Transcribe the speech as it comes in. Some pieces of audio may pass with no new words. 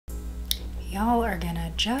Y'all are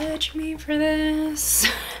gonna judge me for this.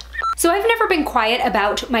 So I've never been quiet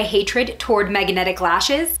about my hatred toward magnetic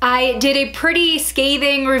lashes. I did a pretty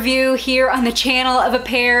scathing review here on the channel of a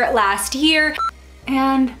pair last year,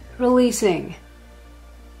 and releasing.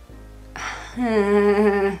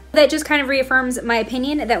 That just kind of reaffirms my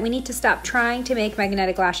opinion that we need to stop trying to make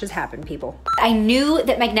magnetic lashes happen, people. I knew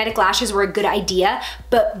that magnetic lashes were a good idea,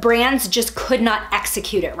 but brands just could not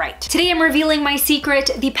execute it right. Today I'm revealing my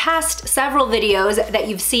secret. The past several videos that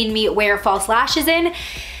you've seen me wear false lashes in,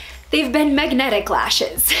 they've been magnetic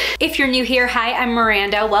lashes. If you're new here, hi, I'm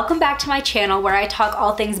Miranda. Welcome back to my channel where I talk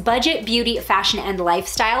all things budget, beauty, fashion, and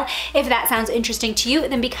lifestyle. If that sounds interesting to you,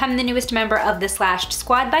 then become the newest member of the Slashed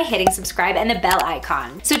Squad by hitting subscribe and the bell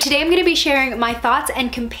icon. So today I'm gonna be sharing my thoughts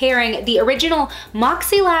and comparing the original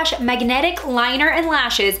MoxieLash magnetic liner and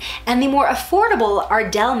lashes and the more affordable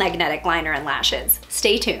Ardell magnetic liner and lashes.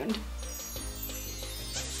 Stay tuned.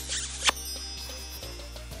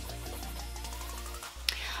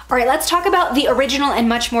 All right, let's talk about the original and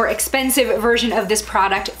much more expensive version of this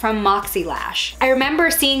product from MoxieLash. I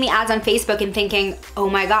remember seeing the ads on Facebook and thinking, oh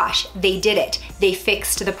my gosh, they did it. They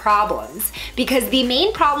fixed the problems. Because the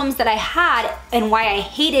main problems that I had and why I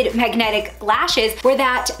hated magnetic lashes were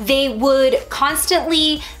that they would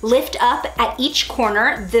constantly lift up at each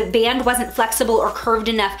corner. The band wasn't flexible or curved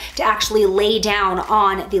enough to actually lay down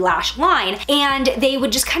on the lash line. And they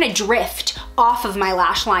would just kind of drift off of my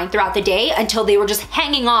lash line throughout the day until they were just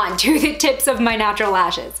hanging on to the tips of my natural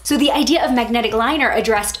lashes. So the idea of magnetic liner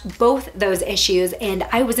addressed both those issues and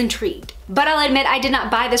I was intrigued. But I'll admit I did not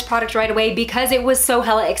buy this product right away because it was so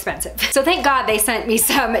hella expensive. So thank God they sent me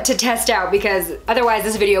some to test out because otherwise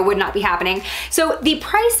this video would not be happening. So the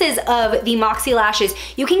prices of the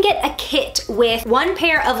MoxieLashes, you can get a kit with one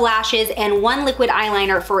pair of lashes and one liquid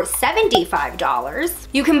eyeliner for $75.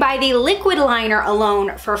 You can buy the liquid liner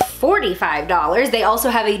alone for $45. They also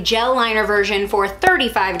have a gel liner version for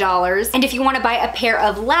 $35. And if you want to buy a pair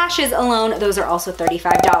of lashes alone, those are also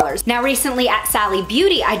 $35. Now recently at Sally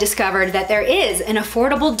Beauty, I discovered that there is an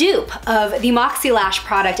affordable dupe of the MoxieLash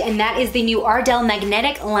product, and that is the new Ardell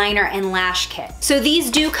Magnetic Liner and Lash Kit. So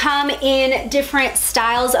these do come in different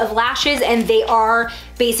styles of lashes, and they are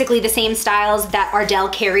basically the same styles that Ardell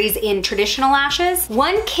carries in traditional lashes.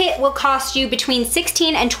 One kit will cost you between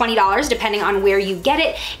 $16 and $20 depending on where you get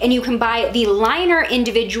it, and you can buy the liner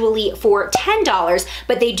individually for $10,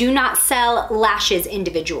 but they do not sell lashes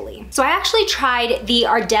individually. So I actually tried the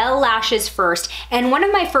Ardell lashes first, and one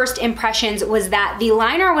of my first impressions was that the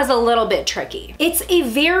liner was a little bit tricky. It's a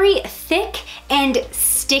very thick and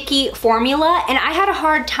sticky formula, and I had a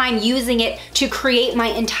hard time using it to create my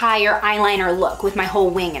entire eyeliner look with my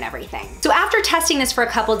whole wing and everything. So after testing this for a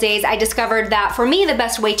couple days, I discovered that for me the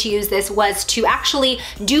best way to use this was to actually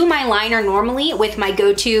do my liner normally with my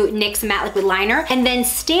go-to NYX matte liquid liner and then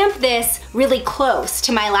stamp this really close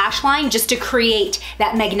to my lash line just to create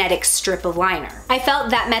that magnetic strip of liner. I felt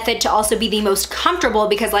that method to also be the most comfortable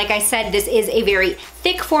because, like I said, this is a very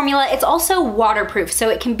thick formula. It's also waterproof, so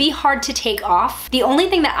it can be hard to take off. The only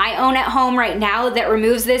thing that I own at home right now that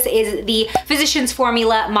removes this is the Physicians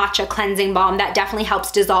Formula Matcha Cleansing Balm. That definitely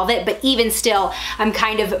helps dissolve it, but even still, I'm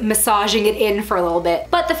kind of massaging it in for a little bit.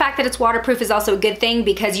 But the fact that it's waterproof is also a good thing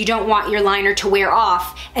because you don't want your liner to wear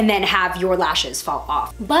off and then have your lashes fall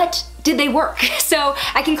off. But did they work? So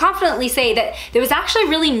I can confidently say that there was actually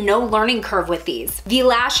really no learning curve with these. The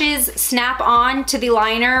lashes snap on to the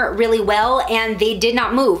liner really well and they did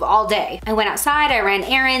not move all day. I went outside, I ran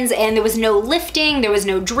errands, and there was no lifting, there was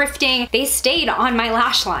no drifting. They stayed on my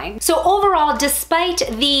lash line. So overall, despite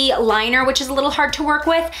the liner, which is a little hard to work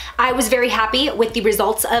with, I was very happy with the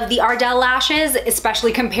results of the Ardell lashes,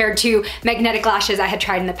 especially compared to magnetic lashes I had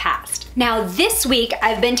tried in the past. Now this week,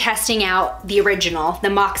 I've been testing out the original, the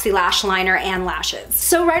MoxieLash liner and lashes.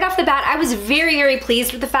 So right off the bat, I was very, very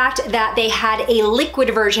pleased with the fact that they had a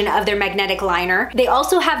liquid version of their magnetic liner. They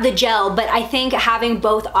also have the gel, but I think having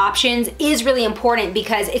both options is really important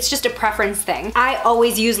because it's just a preference thing. I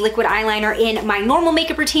always use liquid eyeliner in my normal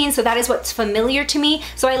makeup routine, so that is what's familiar to me,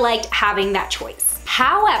 so I liked having that choice.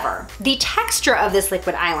 However, the texture of this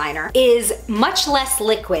liquid eyeliner is much less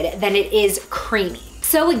liquid than it is creamy.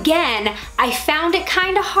 So again, I found it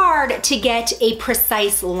kind of hard to get a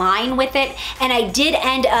precise line with it, and I did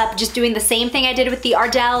end up just doing the same thing I did with the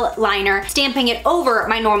Ardell liner, stamping it over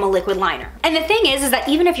my normal liquid liner. And the thing is that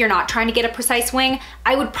even if you're not trying to get a precise wing,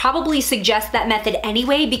 I would probably suggest that method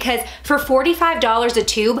anyway, because for $45 a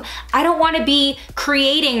tube, I don't want to be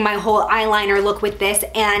creating my whole eyeliner look with this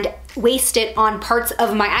and waste it on parts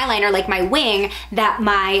of my eyeliner, like my wing, that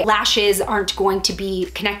my lashes aren't going to be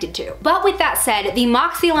connected to. But with that said, the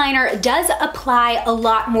MoxieLiner does apply a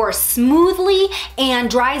lot more smoothly and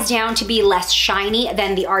dries down to be less shiny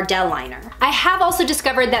than the Ardell liner. I have also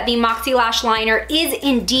discovered that the MoxieLash liner is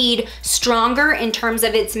indeed stronger in terms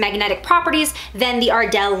of its magnetic properties than the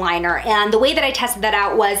Ardell liner. And the way that I tested that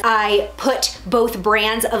out was I put both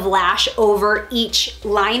brands of lash over each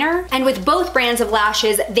liner. And with both brands of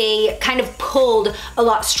lashes, they kind of pulled a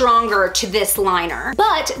lot stronger to this liner.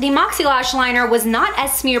 But the MoxieLash liner was not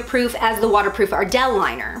as smear proof as the waterproof Ardell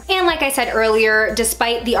liner. And like I said earlier,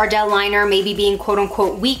 despite the Ardell liner maybe being quote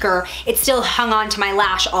unquote weaker, it still hung on to my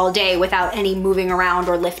lash all day without any moving around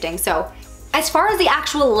or lifting. So as far as the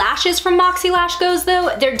actual lashes from MoxieLash goes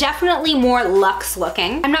though, they're definitely more luxe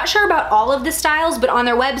looking. I'm not sure about all of the styles, but on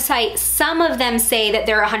their website, some of them say that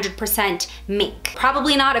they're 100% mink.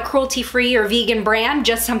 Probably not a cruelty-free or vegan brand,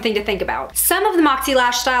 just something to think about. Some of the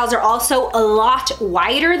MoxieLash styles are also a lot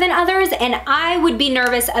wider than others, and I would be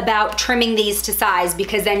nervous about trimming these to size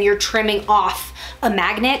because then you're trimming off a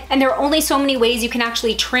magnet. And there are only so many ways you can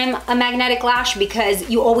actually trim a magnetic lash because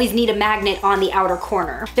you always need a magnet on the outer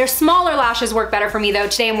corner. Their smaller lashes work better for me though.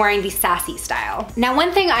 Today I'm wearing the sassy style. Now,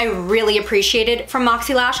 one thing I really appreciated from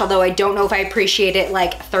MoxieLash, although I don't know if I appreciate it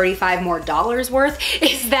like $35 more worth,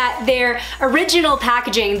 is that their original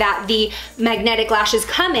packaging that the magnetic lashes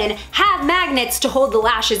come in have magnets to hold the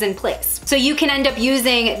lashes in place. So you can end up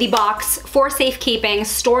using the box for safekeeping,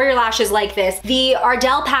 store your lashes like this. The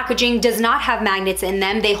Ardell packaging does not have magnets in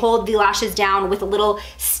them. They hold the lashes down with a little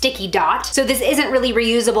sticky dot. So this isn't really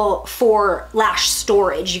reusable for lash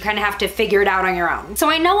storage. You kind of have to figure it out on your own. So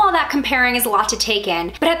I know all that comparing is a lot to take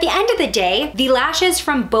in, but at the end of the day, the lashes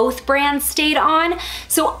from both brands stayed on.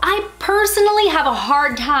 So I personally have a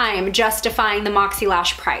hard time justifying the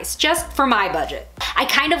MoxieLash price, just for my budget. I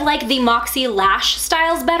kind of like the MoxieLash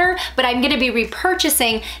styles better, but I'm gonna be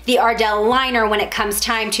repurchasing the Ardell liner when it comes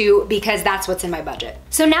time to, because that's what's in my budget.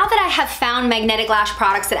 So now that I have found magnetic lash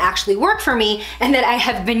products that actually work for me and that I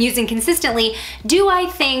have been using consistently, do I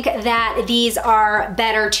think that these are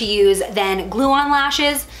better to use than glue-on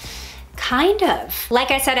lashes? Kind of.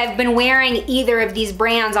 Like I said, I've been wearing either of these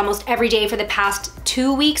brands almost every day for the past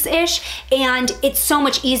 2 weeks-ish, and it's so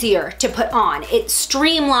much easier to put on. It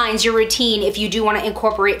streamlines your routine if you do want to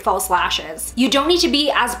incorporate false lashes. You don't need to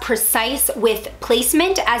be as precise with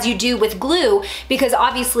placement as you do with glue, because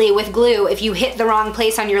obviously with glue, if you hit the wrong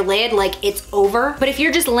place on your lid, like, it's over. But if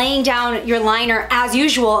you're just laying down your liner as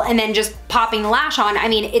usual and then just popping the lash on, I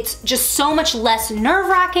mean, it's just so much less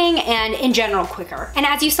nerve-wracking and in general quicker. And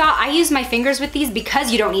as you saw, I use my fingers with these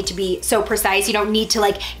because you don't need to be so precise. You don't need to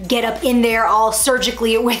like get up in there all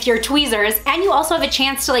surgically with your tweezers. And you also have a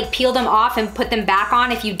chance to like peel them off and put them back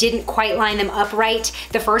on if you didn't quite line them up right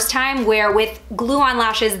the first time, where with glue-on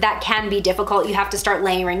lashes, that can be difficult. You have to start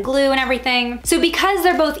layering glue and everything. So because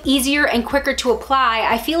they're both easier and quicker to apply,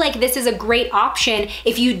 I feel like this is a great option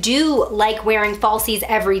if you do like wearing falsies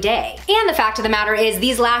every day. And the fact of the matter is,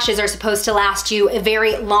 these lashes are supposed to last you a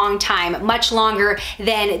very long time, much longer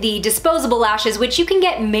than the disposable lashes, which you can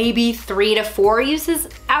get maybe 3 to 4 uses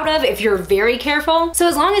out of if you're very careful. So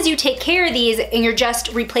as long as you take care of these and you're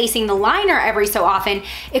just replacing the liner every so often,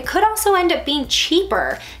 it could also end up being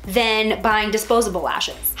cheaper than buying disposable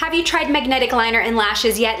lashes. Have you tried magnetic liner and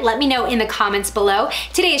lashes yet? Let me know in the comments below.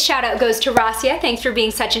 Today's shout out goes to Rosia. Thanks for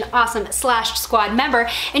being such an awesome Slash Squad member.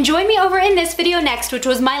 And join me over in this video next, which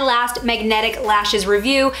was my last magnetic lashes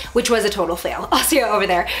review, which was a total fail. I'll see you over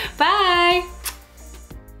there. Bye!